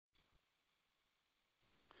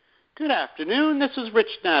Good afternoon. This is Rich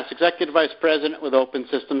Nass, Executive Vice President with Open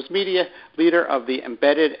Systems Media, leader of the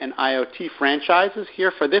Embedded and IoT franchises,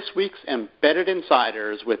 here for this week's Embedded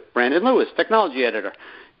Insiders with Brandon Lewis, Technology Editor.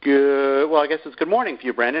 I guess it's good morning for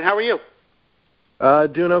you, Brandon. How are you?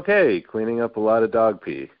 Doing okay. Cleaning up a lot of dog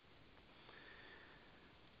pee.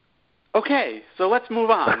 Okay, so let's move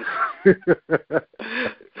on.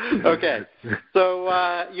 Okay,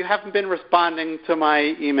 so you haven't been responding to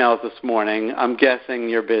my emails this morning. I'm guessing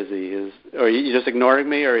you're busy. Are you just ignoring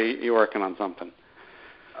me, or are you working on something?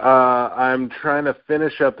 I'm trying to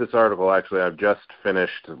finish up this article. Actually, I've just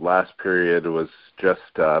finished. Last period was just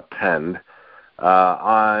penned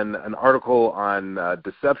on an article on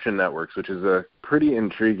deception networks, which is a pretty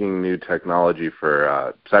intriguing new technology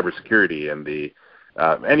for cybersecurity and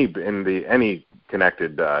any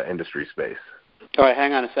connected industry space. All right,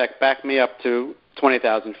 hang on a sec. Back me up to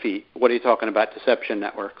 20,000 feet. What are you talking about, deception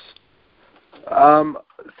networks?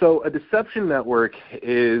 So a deception network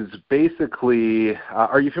is basically,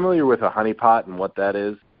 are you familiar with a honeypot and what that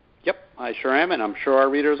is? Yep, I sure am, and I'm sure our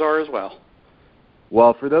readers are as well.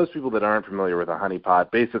 Well, for those people that aren't familiar with a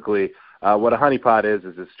honeypot, basically what a honeypot is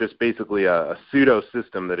it's just basically a pseudo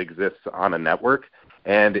system that exists on a network,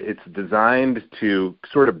 and it's designed to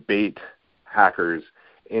sort of bait hackers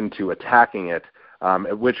into attacking it,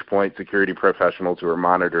 at which point security professionals who are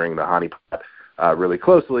monitoring the honeypot really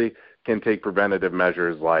closely can take preventative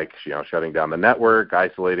measures like shutting down the network,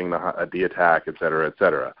 isolating the attack, et cetera, et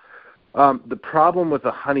cetera. The problem with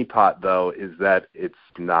a honeypot, though, is that it's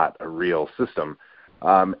not a real system.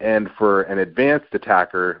 And for an advanced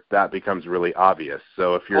attacker, that becomes really obvious.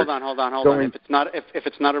 So if you're hold on. If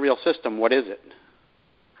it's not a real system, what is it?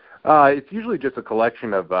 It's usually just a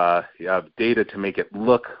collection of data to make it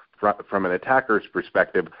look, from an attacker's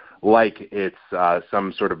perspective, like it's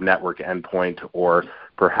some sort of network endpoint or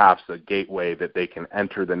perhaps a gateway that they can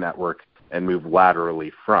enter the network and move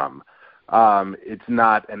laterally from. It's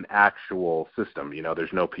not an actual system.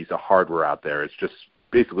 There's no piece of hardware out there. It's just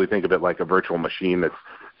basically think of it like a virtual machine that's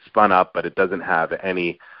spun up, but it doesn't have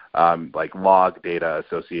any like log data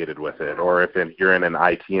associated with it. Or if you're in an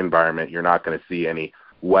IT environment, you're not going to see any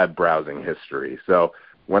web browsing history. So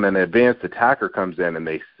when an advanced attacker comes in and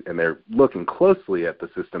they're looking closely at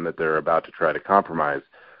the system that they're about to try to compromise,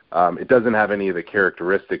 it doesn't have any of the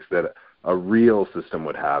characteristics that a real system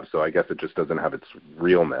would have. So I guess it just doesn't have its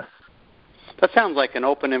realness. That sounds like an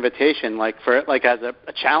open invitation, like as a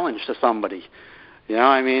challenge to somebody.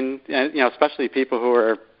 Especially people who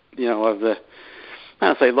are, of the, I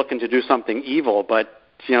don't say looking to do something evil, but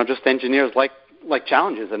just engineers like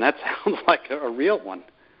challenges, and that sounds like a real one.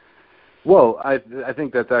 Well, I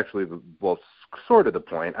think that's actually sort of the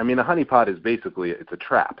point. I mean, a honeypot is basically it's a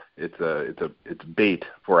trap. It's bait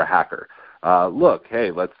for a hacker. Look,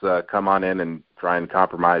 hey, let's come on in and try and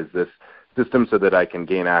compromise this system so that I can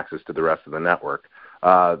gain access to the rest of the network.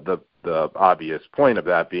 The obvious point of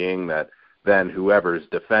that being that then whoever's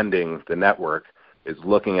defending the network is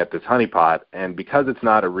looking at this honeypot, and because it's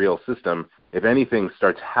not a real system, if anything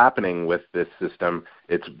starts happening with this system,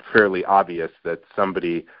 it's fairly obvious that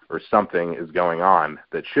somebody or something is going on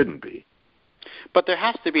that shouldn't be. But there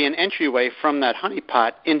has to be an entryway from that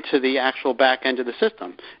honeypot into the actual back end of the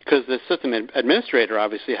system, because the system administrator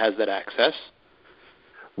obviously has that access.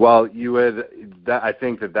 Well, I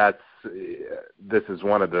think this is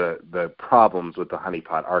one of the problems with the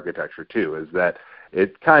honeypot architecture too, is that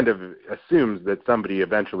it kind of assumes that somebody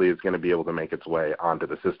eventually is going to be able to make its way onto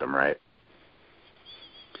the system, right?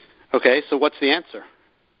 Okay, so what's the answer?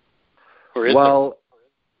 Or is Well,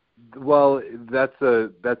 that's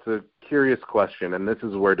a curious question, and this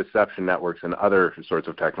is where deception networks and other sorts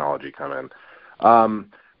of technology come in.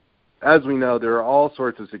 As we know, there are all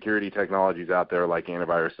sorts of security technologies out there like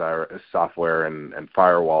antivirus software and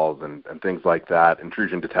firewalls and things like that,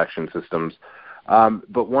 intrusion detection systems.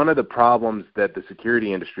 But one of the problems that the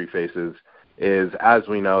security industry faces is, as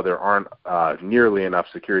we know, there aren't nearly enough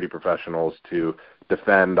security professionals to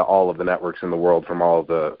defend all of the networks in the world from all of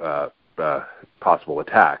the possible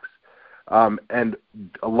attacks. And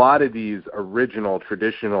a lot of these original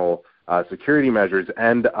traditional security measures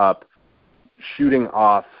end up shooting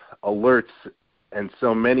off alerts, and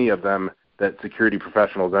so many of them that security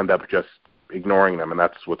professionals end up just ignoring them, and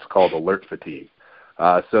that's what's called alert fatigue.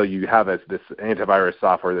 So you have this antivirus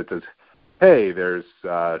software that says, hey, there's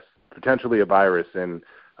potentially a virus in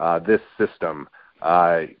this system.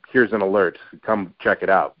 Here's an alert. Come check it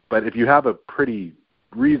out. But if you have a pretty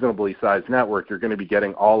reasonably sized network, you're going to be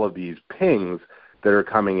getting all of these pings that are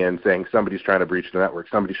coming in saying somebody's trying to breach the network,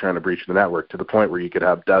 somebody's trying to breach the network, to the point where you could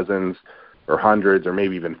have dozens or hundreds or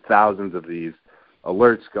maybe even thousands of these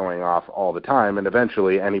alerts going off all the time, and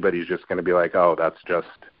eventually anybody's just going to be like, oh, that's just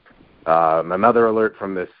another alert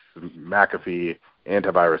from this McAfee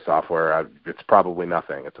antivirus software. It's probably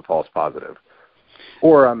nothing. It's a false positive.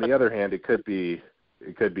 Or on the other hand, it could be,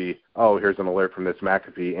 oh, here's an alert from this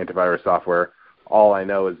McAfee antivirus software. All I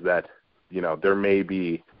know is that, there may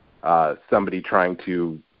be somebody trying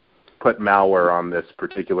to put malware on this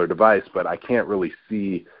particular device, but I can't really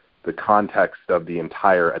see the context of the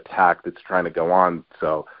entire attack that's trying to go on,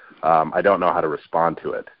 so I don't know how to respond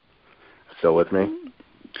to it. Still with me?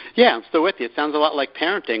 Yeah, I'm still with you. It sounds a lot like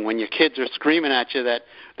parenting. When your kids are screaming at you that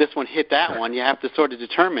this one hit that one, you have to sort of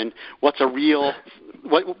determine what's a real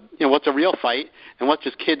fight and what's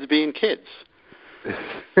just kids being kids.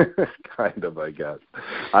 Kind of, I guess.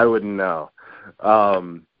 I wouldn't know.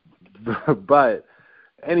 But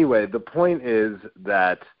anyway, the point is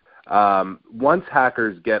that once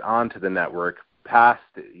hackers get onto the network, past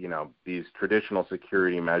these traditional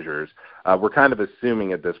security measures, we're kind of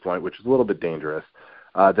assuming at this point, which is a little bit dangerous,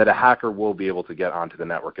 that a hacker will be able to get onto the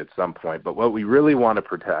network at some point. But what we really want to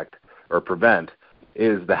protect or prevent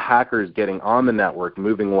is the hackers getting on the network,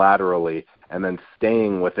 moving laterally, and then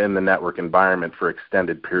staying within the network environment for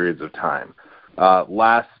extended periods of time.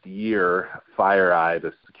 Last year, FireEye,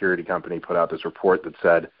 the security company, put out this report that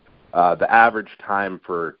said the average time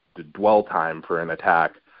for the dwell time for an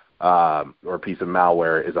attack or piece of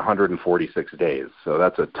malware is 146 days. So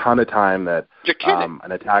that's a ton of time that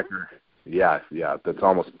an attacker... Yeah, that's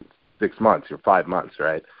almost 6 months or 5 months,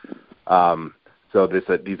 right? So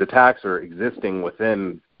these attacks are existing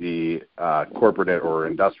within the corporate or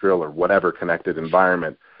industrial or whatever connected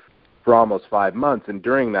environment for almost 5 months. And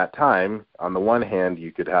during that time, on the one hand,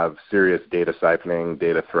 you could have serious data siphoning,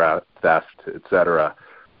 data theft, et cetera.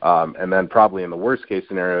 And then probably in the worst case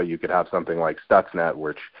scenario, you could have something like Stuxnet,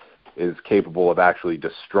 which is capable of actually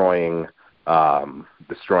destroying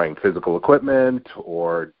physical equipment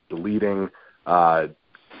or deleting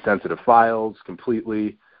sensitive files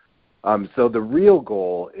completely. So the real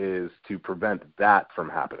goal is to prevent that from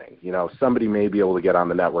happening. Somebody may be able to get on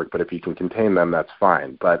the network, but if you can contain them, that's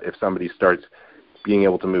fine. But if somebody starts being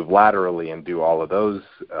able to move laterally and do all of those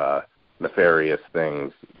nefarious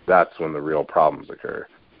things, that's when the real problems occur.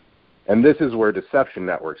 And this is where deception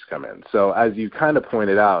networks come in. So as you kind of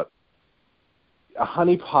pointed out, a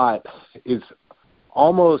honeypot is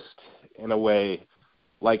almost, in a way,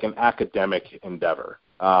 like an academic endeavor.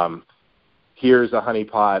 Here's a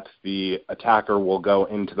honeypot. The attacker will go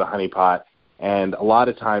into the honeypot, and a lot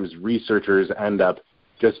of times researchers end up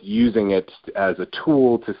just using it as a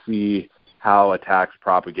tool to see how attacks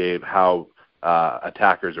propagate, how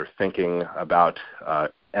attackers are thinking about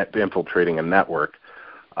infiltrating a network.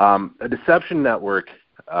 A deception network,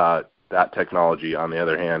 that technology, on the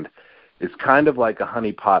other hand, is kind of like a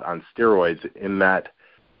honeypot on steroids in that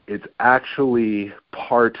it's actually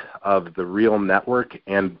part of the real network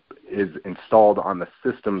and is installed on the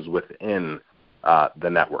systems within the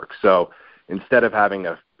network. So instead of having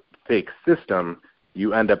a fake system,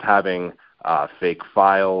 you end up having fake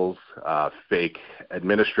files, fake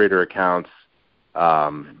administrator accounts,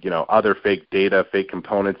 other fake data, fake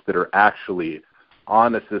components that are actually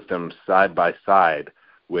on a system side by side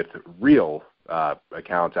with real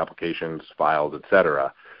accounts, applications, files,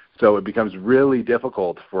 etc. So it becomes really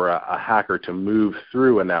difficult for a hacker to move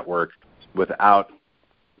through a network without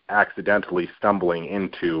accidentally stumbling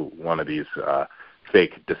into one of these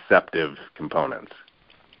fake deceptive components.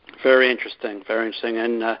 Very interesting, very interesting.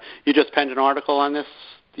 And you just penned an article on this,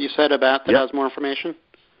 you said, about that has more information?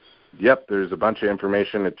 Yep, there's a bunch of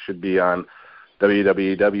information. It should be on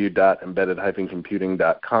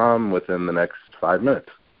www.embedded-computing.com within the next 5 minutes.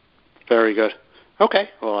 Very good. Okay,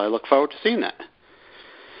 well, I look forward to seeing that.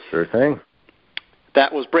 Sure thing.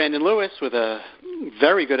 That was Brandon Lewis with a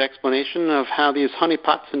very good explanation of how these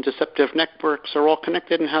honeypots and deceptive networks are all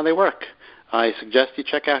connected and how they work. I suggest you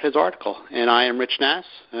check out his article. And I am Rich Nass,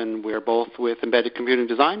 and we're both with Embedded Computing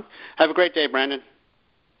Design. Have a great day, Brandon.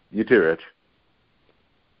 You too, Rich.